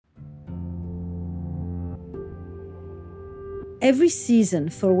Every season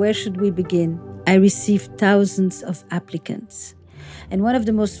for Where Should We Begin, I receive thousands of applicants. And one of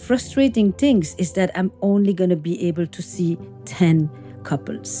the most frustrating things is that I'm only going to be able to see 10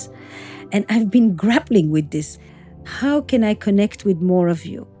 couples. And I've been grappling with this. How can I connect with more of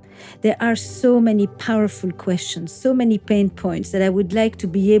you? There are so many powerful questions, so many pain points that I would like to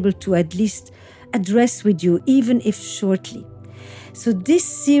be able to at least address with you, even if shortly. So this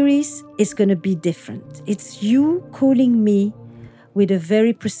series is going to be different. It's you calling me with a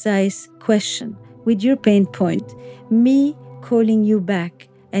very precise question, with your pain point, me calling you back,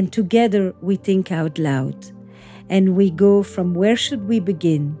 and together we think out loud. And we go from where should we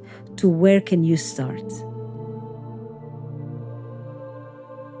begin to where can you start?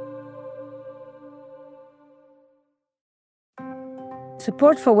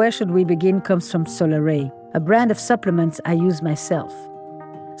 Support for Where Should We Begin comes from Solaray, a brand of supplements I use myself.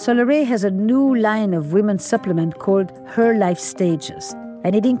 Solaray has a new line of women's supplement called Her Life Stages,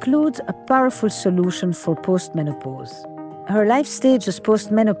 and it includes a powerful solution for postmenopause. Her Life Stages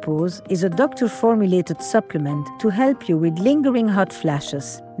Postmenopause is a doctor-formulated supplement to help you with lingering hot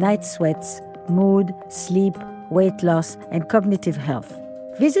flashes, night sweats, mood, sleep, weight loss, and cognitive health.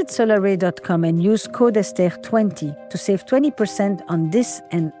 Visit solaray.com and use code Esther20 to save 20% on this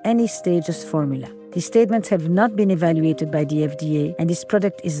and any Stages formula. These statements have not been evaluated by the FDA, and this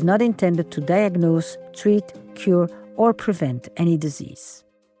product is not intended to diagnose, treat, cure, or prevent any disease.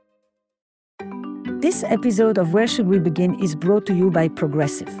 This episode of Where Should We Begin is brought to you by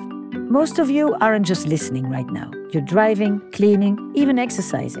Progressive. Most of you aren't just listening right now. You're driving, cleaning, even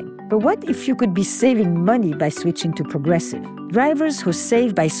exercising. But what if you could be saving money by switching to Progressive? Drivers who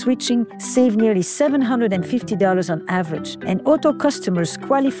save by switching save nearly $750 on average, and auto customers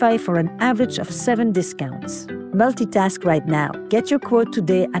qualify for an average of 7 discounts. Multitask right now. Get your quote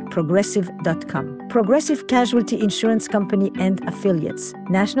today at progressive.com. Progressive Casualty Insurance Company and Affiliates.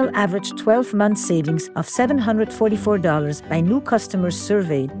 National average 12-month savings of $744 by new customers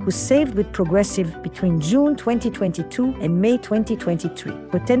surveyed who saved with Progressive between June 2022 and May 2023.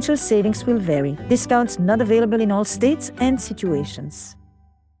 Potential savings will vary. Discounts not available in all states and situations.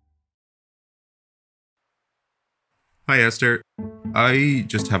 Hi Esther, I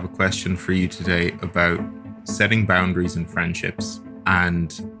just have a question for you today about setting boundaries in friendships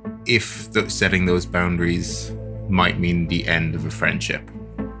and if setting those boundaries might mean the end of a friendship.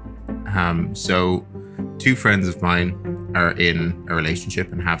 So 2 friends of mine are in a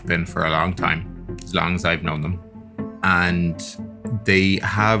relationship and have been for a long time, as long as I've known them. And they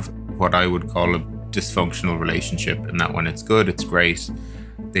have what I would call a dysfunctional relationship, in that when it's good, it's great.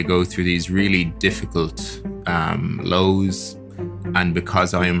 They go through these really difficult lows. And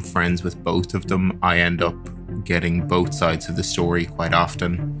because I am friends with both of them, I end up getting both sides of the story quite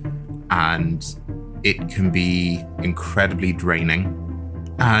often. And it can be incredibly draining.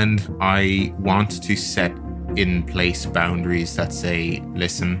 And I want to set in place boundaries that say,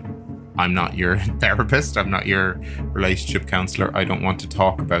 listen, I'm not your therapist, I'm not your relationship counselor. I don't want to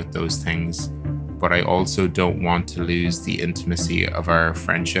talk about those things, but I also don't want to lose the intimacy of our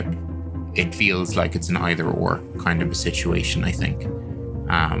friendship. It feels like it's an either or kind of a situation, I think.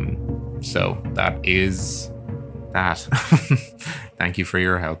 So that is that. Thank you for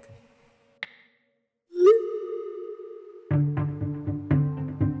your help.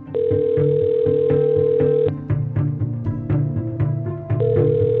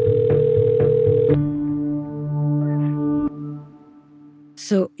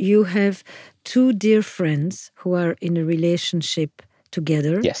 So you have 2 dear friends who are in a relationship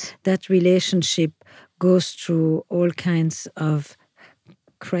together. Yes. That relationship goes through all kinds of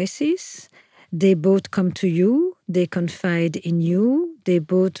crises. They both come to you, they confide in you, they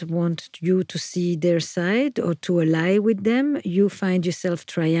both want you to see their side or to ally with them. You find yourself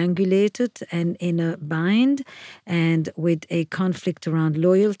triangulated and in a bind and with a conflict around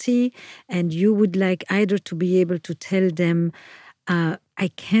loyalty, and you would like either to be able to tell them, I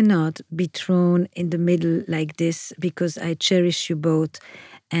cannot be thrown in the middle like this because I cherish you both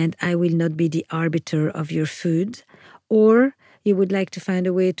and I will not be the arbiter of your food. Or you would like to find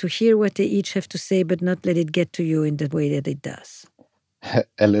a way to hear what they each have to say but not let it get to you in the way that it does.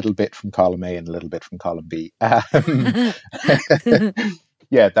 A little bit from column A and a little bit from column B. Yeah,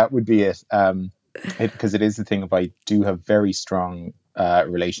 that would be it. Because it is the thing of I do have very strong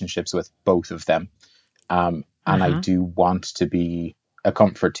relationships with both of them. And I do want to be a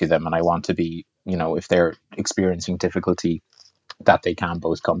comfort to them. And I want to be, if they're experiencing difficulty, that they can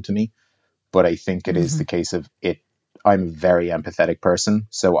both come to me. But I think it is the case of it. I'm a very empathetic person.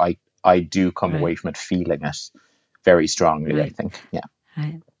 So I do come away from it feeling it very strongly, I think. Yeah.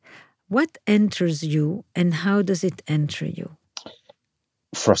 Right. What enters you and how does it enter you?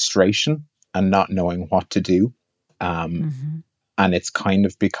 frustration and not knowing what to do. And it's kind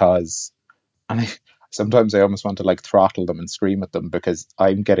of because, and sometimes I almost want to like throttle them and scream at them because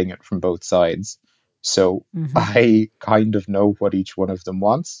I'm getting it from both sides. So I kind of know what each one of them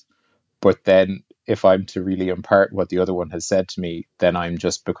wants. But then if I'm to really impart what the other one has said to me, then I'm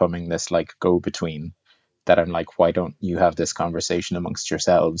just becoming this like go between that. I'm like, why don't you have this conversation amongst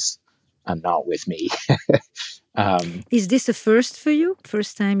yourselves and not with me? Is this a first for you?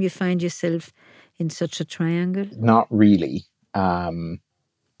 First time you find yourself in such a triangle? Not really. Tell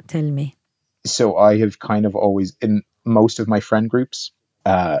me. So I have kind of always, in most of my friend groups,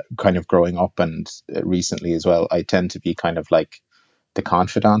 kind of growing up and recently as well, I tend to be kind of like the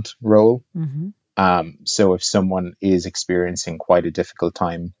confidant role. So if someone is experiencing quite a difficult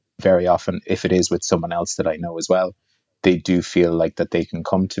time, very often, if it is with someone else that I know as well, they do feel like that they can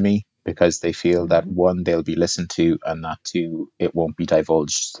come to me because they feel that one, they'll be listened to, and that two, it won't be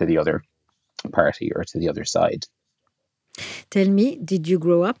divulged to the other party or to the other side. Tell me, did you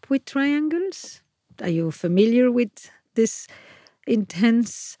grow up with triangles? Are you familiar with this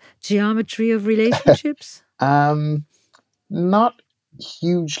intense geometry of relationships? Not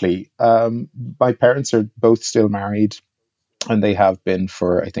hugely. My parents are both still married, and they have been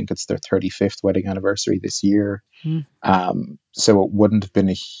for, I think it's their 35th wedding anniversary this year. So it wouldn't have been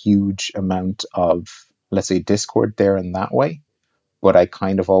a huge amount of, let's say, discord there in that way. But I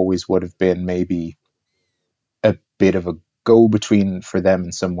kind of always would have been maybe a bit of a go-between for them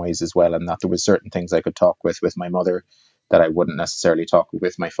in some ways as well, and that there was certain things I could talk with my mother that I wouldn't necessarily talk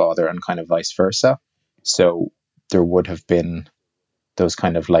with my father, and kind of vice versa. So there would have been those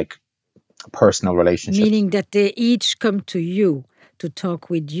kind of like personal relationships. Meaning that they each come to you to talk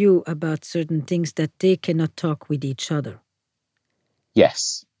with you about certain things that they cannot talk with each other.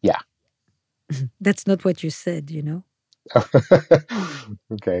 Yes. Yeah. That's not what you said, you know?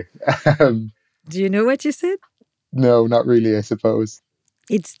 Okay. Do you know what you said? No, not really, I suppose.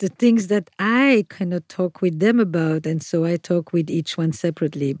 It's the things that I cannot talk with them about, and so I talk with each one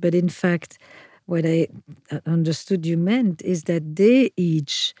separately. But in fact, what I understood you meant is that they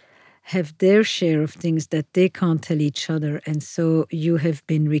each have their share of things that they can't tell each other, and so you have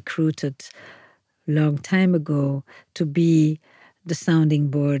been recruited long time ago to be the sounding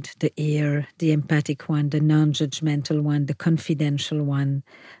board, the ear, the empathic one, the non-judgmental one, the confidential one,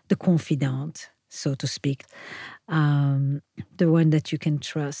 the confidant, so to speak, the one that you can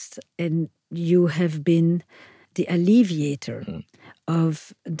trust. And you have been the alleviator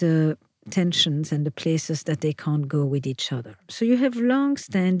of the tensions and the places that they can't go with each other. So you have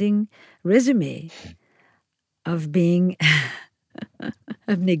long-standing resume of being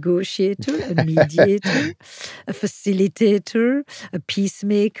a negotiator, a mediator, a facilitator, a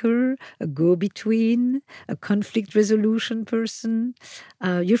peacemaker, a go-between, a conflict resolution person.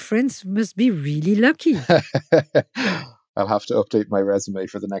 Your friends must be really lucky. I'll have to update my resume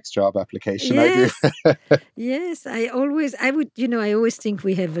for the next job application Yes. I do. Yes, I always think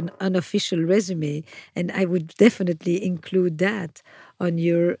we have an unofficial resume, and I would definitely include that on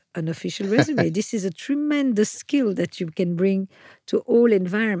your unofficial resume. This is a tremendous skill that you can bring to all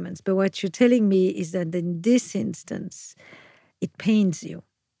environments. But what you're telling me is that in this instance, it pains you.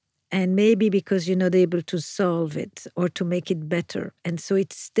 And maybe because you're not able to solve it or to make it better. And so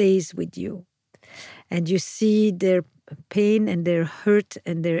it stays with you. And you see their pain and their hurt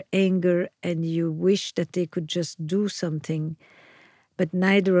and their anger, and you wish that they could just do something. But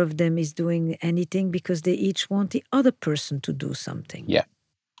neither of them is doing anything because they each want the other person to do something.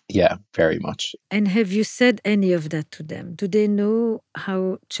 Yeah, very much. And have you said any of that to them? Do they know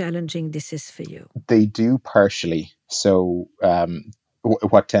how challenging this is for you? They do partially. So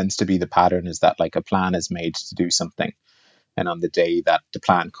what tends to be the pattern is that like a plan is made to do something. And on the day that the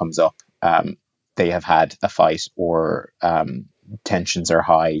plan comes up, they have had a fight or tensions are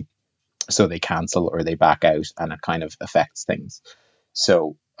high, so they cancel or they back out, and it kind of affects things.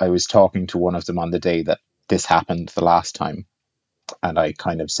 So I was talking to one of them on the day that this happened the last time, and I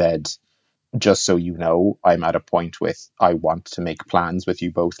kind of said, just so you know, I'm at a point with, I want to make plans with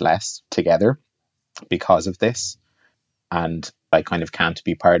you both less together because of this, and I kind of can't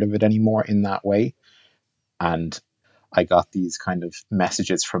be part of it anymore in that way. And I got these kind of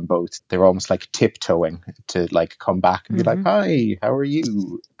messages from both. They were almost like tiptoeing to like come back and be like, hi, how are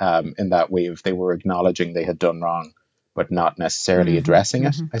you? In that way of they were acknowledging they had done wrong, but not necessarily addressing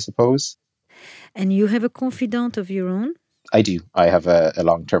it, I suppose. And you have a confidant of your own? I do. I have a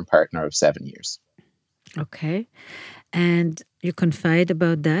long-term partner of 7 years. Okay. And you confide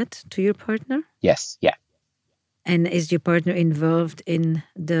about that to your partner? Yes. Yeah. And is your partner involved in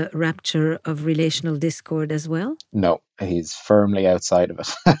the rapture of relational discord as well? No, he's firmly outside of it.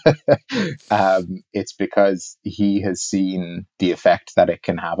 It's because he has seen the effect that it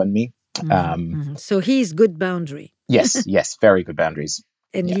can have on me. So he's good boundary. Yes, very good boundaries.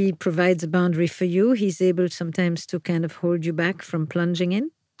 And Yeah. he provides a boundary for you. He's able sometimes to kind of hold you back from plunging in.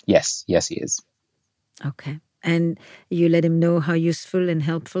 Yes, he is. Okay. And you let him know how useful and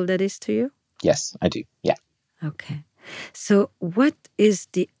helpful that is to you? Yes, I do. Yeah. Okay. So what is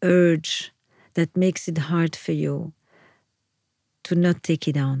the urge that makes it hard for you to not take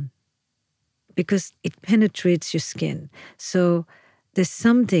it on? Because it penetrates your skin. So there's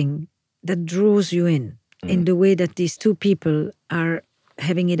something that draws you in the way that these two people are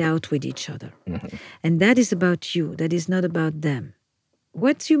having it out with each other. And that is about you. That is not about them.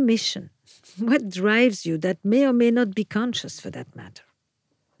 What's your mission? What drives you that may or may not be conscious for that matter?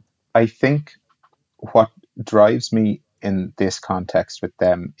 I think what drives me in this context with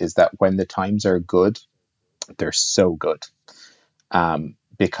them is that when the times are good, they're so good.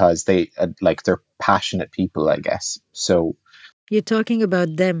 Because they're passionate people, I guess. So you're talking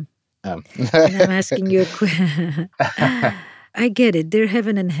about them. And I'm asking you a question. I get it. They're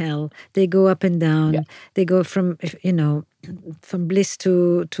heaven and hell. They go up and down. Yeah. They go from bliss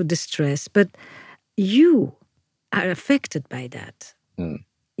to distress. But you are affected by that.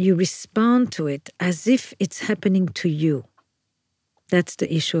 You respond to it as if it's happening to you. That's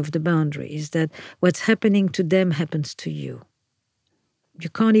the issue of the boundary, is that what's happening to them happens to you. You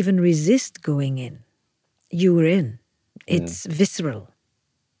can't even resist going in. You were in. It's visceral.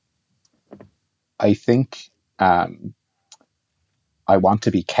 I think I want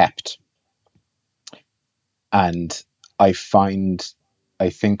to be kept. And I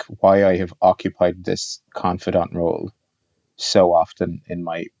think why I have occupied this confidant role so often in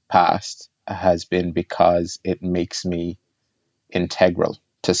my past has been because it makes me integral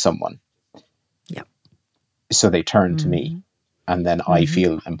to someone. Yeah. So they turn to me, and then I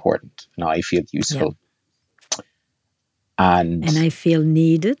feel important and I feel useful. Yeah. And I feel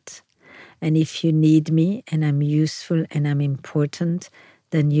needed. And if you need me and I'm useful and I'm important,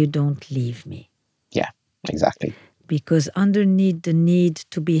 then you don't leave me. Yeah, exactly. Because underneath the need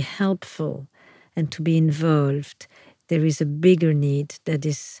to be helpful and to be involved, there is a bigger need that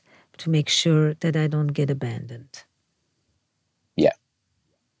is to make sure that I don't get abandoned. Yeah.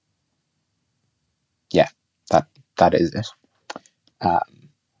 Yeah, that is it. And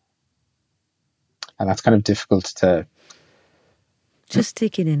that's kind of difficult to... Just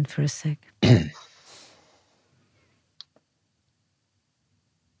take it in for a sec.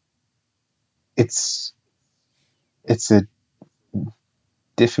 It's a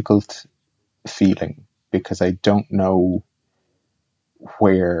difficult feeling because I don't know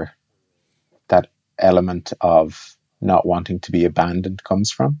where that element of not wanting to be abandoned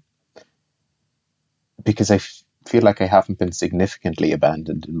comes from. Because I feel like I haven't been significantly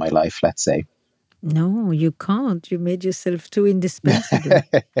abandoned in my life, let's say. No, you can't. You made yourself too indispensable.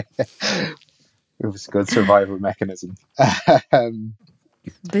 It was a good survival mechanism.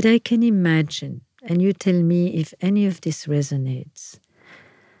 But I can imagine, and you tell me if any of this resonates,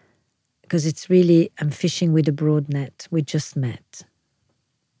 because it's really, I'm fishing with a broad net. We just met.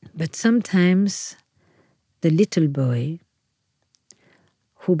 But sometimes the little boy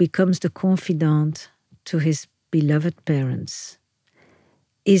who becomes the confidant to his beloved parents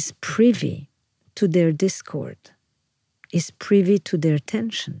is privy to their discord, is privy to their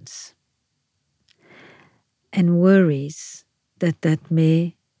tensions, and worries that that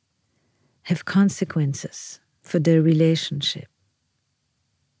may have consequences for their relationship.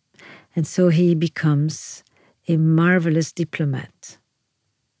 And so he becomes a marvelous diplomat.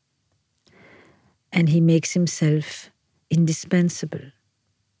 And he makes himself indispensable.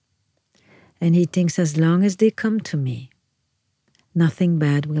 And he thinks, as long as they come to me, nothing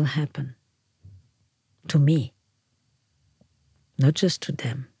bad will happen. To me. Not just to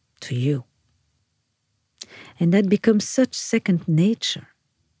them, to you. And that becomes such second nature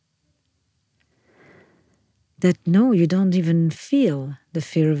that no, you don't even feel the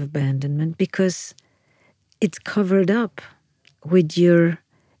fear of abandonment because it's covered up with your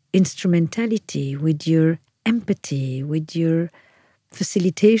instrumentality, with your empathy, with your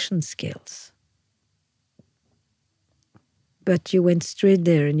facilitation skills. But you went straight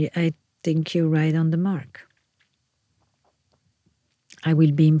there, and I think you're right on the mark. I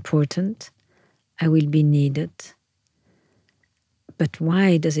will be important. I will be needed. But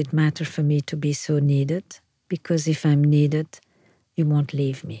why does it matter for me to be so needed? Because if I'm needed, you won't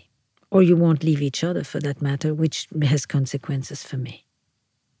leave me. Or you won't leave each other, for that matter, which has consequences for me.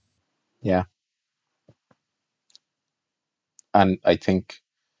 Yeah. And I think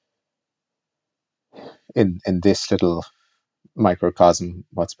in this little microcosm,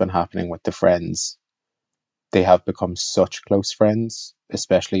 what's been happening with the friends, they have become such close friends,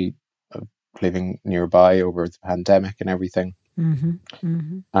 especially living nearby over the pandemic and everything. Mm-hmm.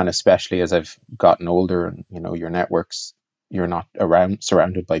 Mm-hmm. And especially as I've gotten older, and your networks, you're not around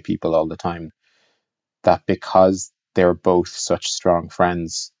surrounded by people all the time, that because they're both such strong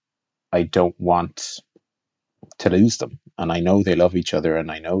friends, I don't want to lose them. And I know they love each other,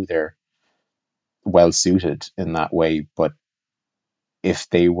 and I know they're well suited in that way. But if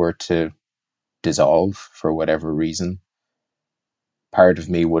they were to dissolve for whatever reason, part of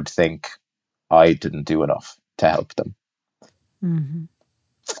me would think I didn't do enough to help them. Mm-hmm.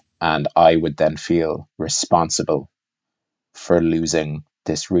 And I would then feel responsible for losing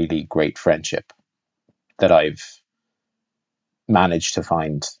this really great friendship that I've managed to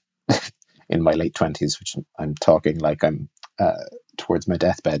find in my late 20s, which I'm talking like I'm towards my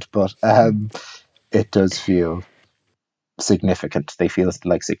deathbed. But it does feel significant. They feel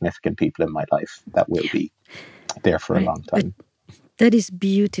like significant people in my life that will Yeah. be there for a Right. long But time. that is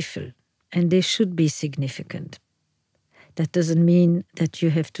beautiful, and they should be significant. That doesn't mean that you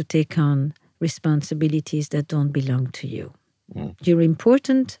have to take on responsibilities that don't belong to you. Mm. You're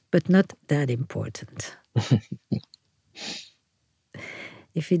important, but not that important.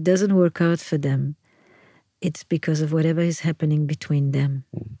 If it doesn't work out for them, it's because of whatever is happening between them.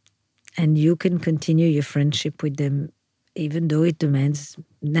 Mm. And you can continue your friendship with them, even though it demands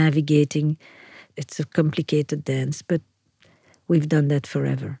navigating. It's a complicated dance, but we've done that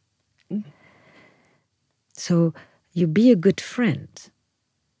forever. Mm. So you be a good friend,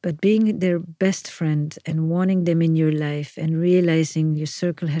 but being their best friend and wanting them in your life and realizing your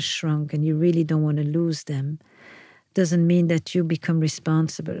circle has shrunk and you really don't want to lose them doesn't mean that you become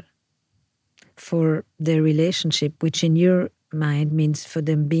responsible for their relationship, which in your mind means for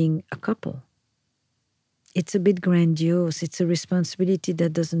them being a couple. It's a bit grandiose. It's a responsibility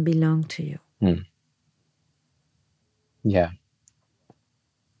that doesn't belong to you. Mm. Yeah.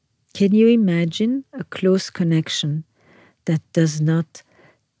 Can you imagine a close connection that does not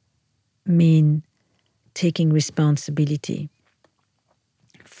mean taking responsibility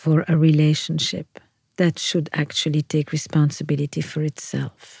for a relationship that should actually take responsibility for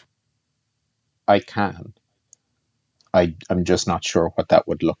itself? I can. I'm just not sure what that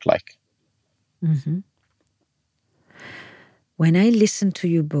would look like. Mm-hmm. When I listen to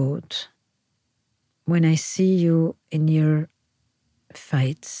you both, when I see you in your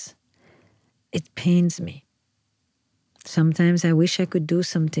fights, it pains me. Sometimes I wish I could do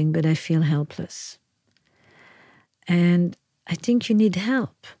something, but I feel helpless. And I think you need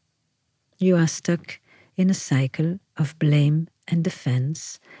help. You are stuck in a cycle of blame and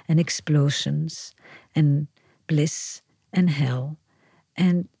defense and explosions and bliss and hell.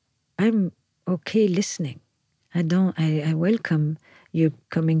 And I'm okay listening. I welcome you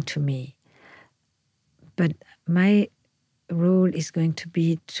coming to me. But my role is going to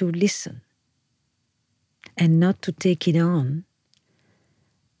be to listen and not to take it on,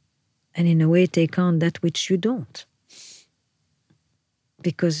 and in a way take on that which you don't.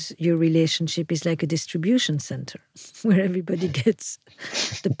 Because your relationship is like a distribution center where everybody gets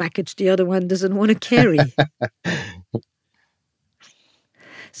the package the other one doesn't want to carry.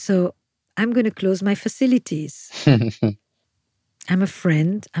 So I'm going to close my facilities. I'm a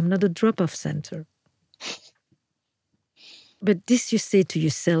friend. I'm not a drop-off center. But this you say to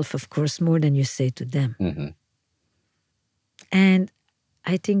yourself, of course, more than you say to them. Mm-hmm. And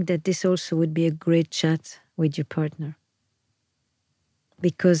I think that this also would be a great chat with your partner.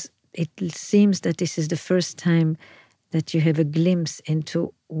 Because it seems that this is the first time that you have a glimpse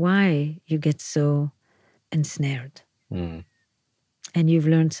into why you get so ensnared. Mm. And you've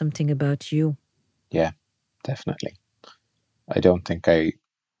learned something about you. Yeah, definitely. I don't think I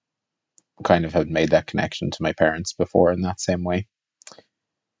kind of had made that connection to my parents before in that same way.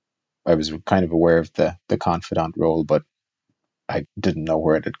 I was kind of aware of the confidant role, but I didn't know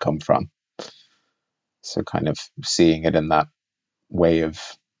where it had come from. So kind of seeing it in that way of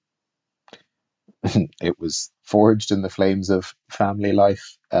it was forged in the flames of family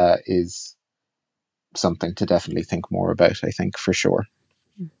life is something to definitely think more about, I think, for sure.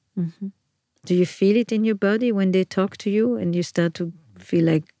 Mm-hmm. Do you feel it in your body when they talk to you and you start to feel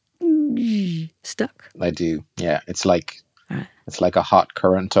like stuck? I do. Yeah. It's like a hot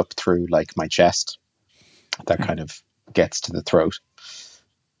current up through like my chest that kind of gets to the throat.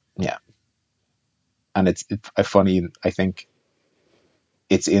 Yeah. And it's funny, I think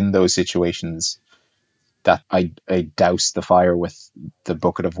it's in those situations that I douse the fire with the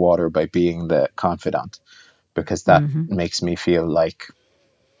bucket of water by being the confidant. because that makes me feel like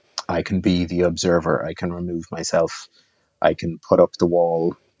I can be the observer. I can remove myself. I can put up the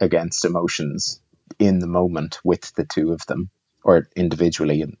wall against emotions in the moment with the two of them, or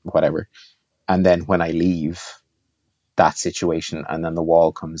individually and whatever. And then when I leave that situation and then the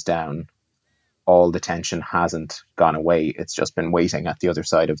wall comes down, all the tension hasn't gone away. It's just been waiting at the other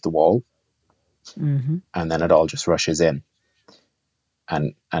side of the wall. And then it all just rushes in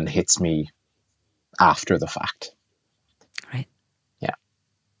and hits me after the fact. Right. Yeah.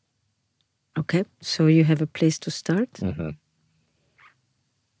 Okay. So you have a place to start?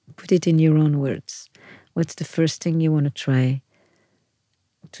 Put it in your own words. What's the first thing you want to try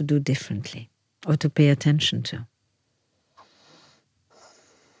to do differently or to pay attention to?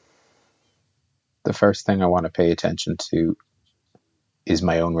 The first thing I want to pay attention to is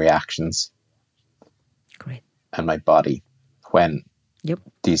my own reactions. Great. And my body when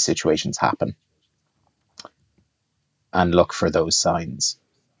these situations happen. And look for those signs.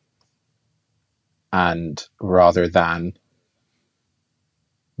 And rather than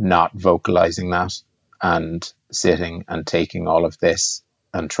not vocalizing that and sitting and taking all of this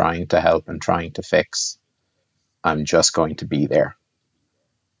and trying to help and trying to fix, I'm just going to be there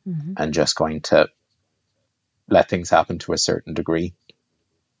and just going to let things happen to a certain degree.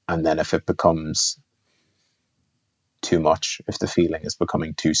 And then if it becomes too much, if the feeling is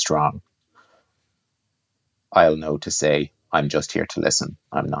becoming too strong, I'll know to say, I'm just here to listen.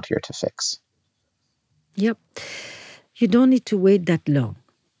 I'm not here to fix. Yep. You don't need to wait that long.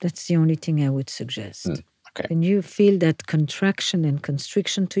 That's the only thing I would suggest. Okay. When you feel that contraction and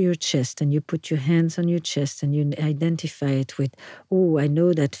constriction to your chest and you put your hands on your chest and you identify it with, oh, I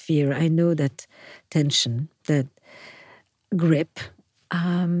know that fear, I know that tension, that grip,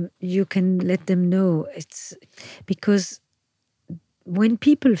 you can let them know. It's because when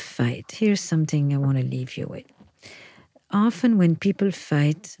people fight, here's something I want to leave you with. Often when people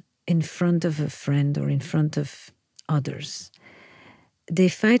fight in front of a friend or in front of others, they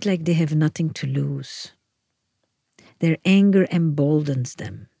fight like they have nothing to lose. Their anger emboldens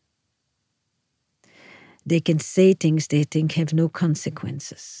them. They can say things they think have no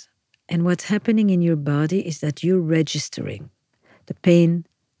consequences. And what's happening in your body is that you're registering the pain,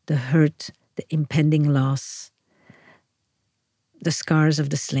 the hurt, the impending loss, the scars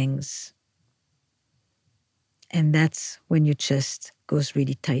of the slings. And that's when your chest goes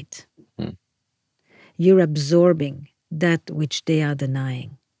really tight. You're absorbing that which they are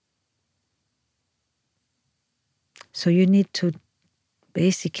denying. So you need to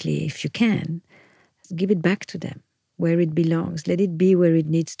basically, if you can, give it back to them where it belongs. Let it be where it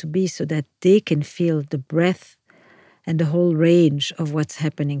needs to be so that they can feel the breadth and the whole range of what's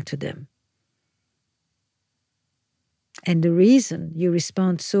happening to them. And the reason you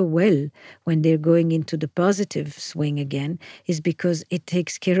respond so well when they're going into the positive swing again is because it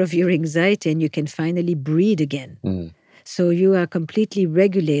takes care of your anxiety and you can finally breathe again. So you are completely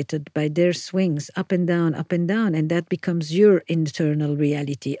regulated by their swings up and down, and that becomes your internal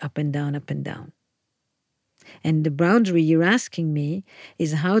reality, up and down, up and down. And the boundary you're asking me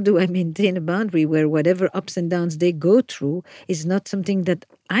is, how do I maintain a boundary where whatever ups and downs they go through is not something that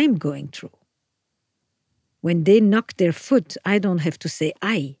I'm going through? When they knock their foot, I don't have to say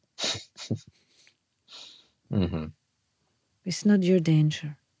I. It's not your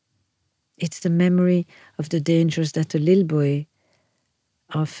danger. It's the memory of the dangers that a little boy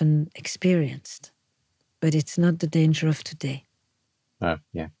often experienced. But it's not the danger of today. Oh,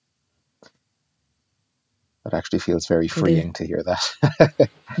 yeah. That actually feels very freeing to hear that.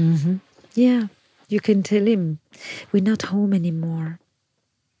 Yeah, you can tell him, we're not home anymore.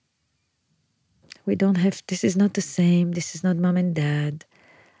 We don't have, this is not the same. This is not mom and dad.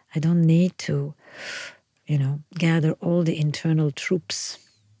 I don't need to, gather all the internal troops.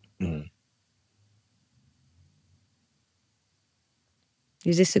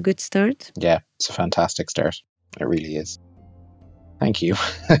 Is this a good start? Yeah, it's a fantastic start. It really is. Thank you.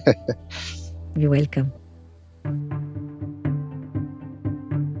 You're welcome.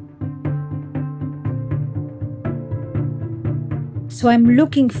 So I'm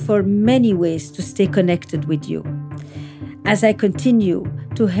looking for many ways to stay connected with you as I continue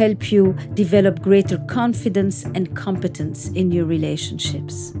to help you develop greater confidence and competence in your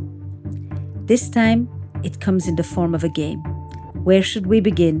relationships. This time, it comes in the form of a game. Where should we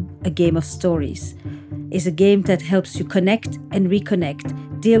begin? A game of stories is a game that helps you connect and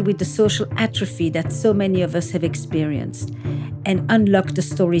reconnect, deal with the social atrophy that so many of us have experienced, and unlock the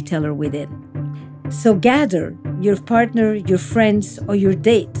storyteller within. So gather your partner, your friends, or your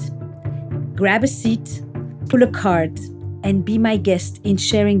date. Grab a seat, pull a card, and be my guest in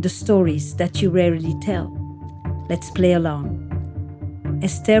sharing the stories that you rarely tell. Let's play along.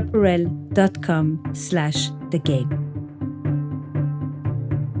 estherperel.com/thegame.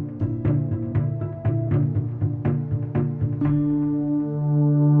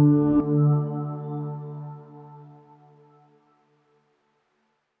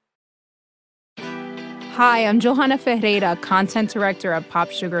 Hi, I'm Johanna Ferreira, content director at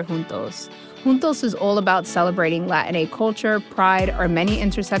Pop Sugar Juntos. Juntos is all about celebrating Latina culture, pride, our many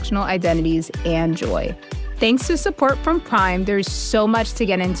intersectional identities, and joy. Thanks to support from Prime, there's so much to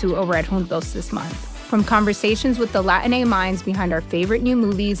get into over at Juntos this month. From conversations with the Latina minds behind our favorite new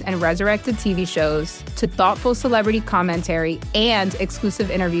movies and resurrected TV shows, to thoughtful celebrity commentary and exclusive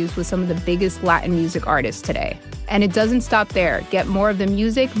interviews with some of the biggest Latin music artists today. And it doesn't stop there. Get more of the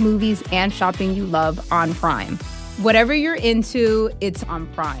music, movies, and shopping you love on Prime. Whatever you're into, it's on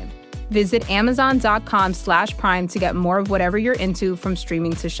Prime. Visit Amazon.com/Prime to get more of whatever you're into, from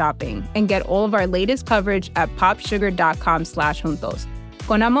streaming to shopping. And get all of our latest coverage at popsugar.com/juntos.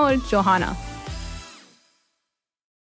 Con amor, Johanna.